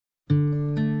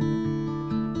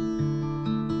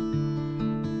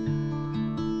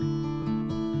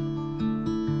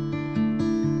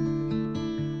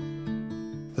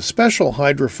A special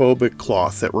hydrophobic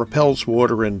cloth that repels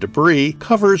water and debris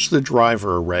covers the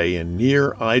driver array in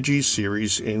near IG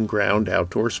series in-ground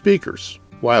outdoor speakers.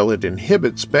 While it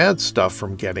inhibits bad stuff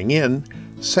from getting in,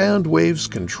 sound waves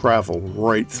can travel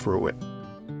right through it.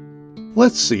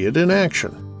 Let's see it in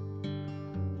action.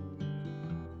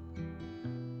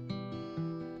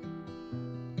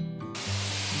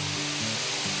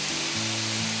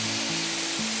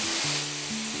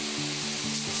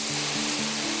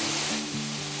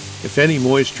 If any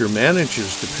moisture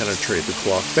manages to penetrate the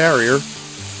cloth barrier,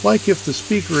 like if the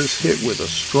speaker is hit with a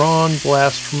strong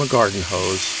blast from a garden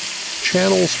hose,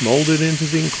 channels molded into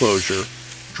the enclosure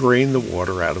drain the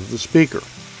water out of the speaker.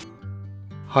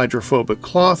 Hydrophobic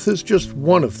cloth is just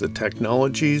one of the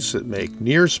technologies that make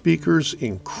near speakers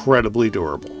incredibly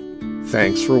durable.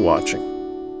 Thanks for watching.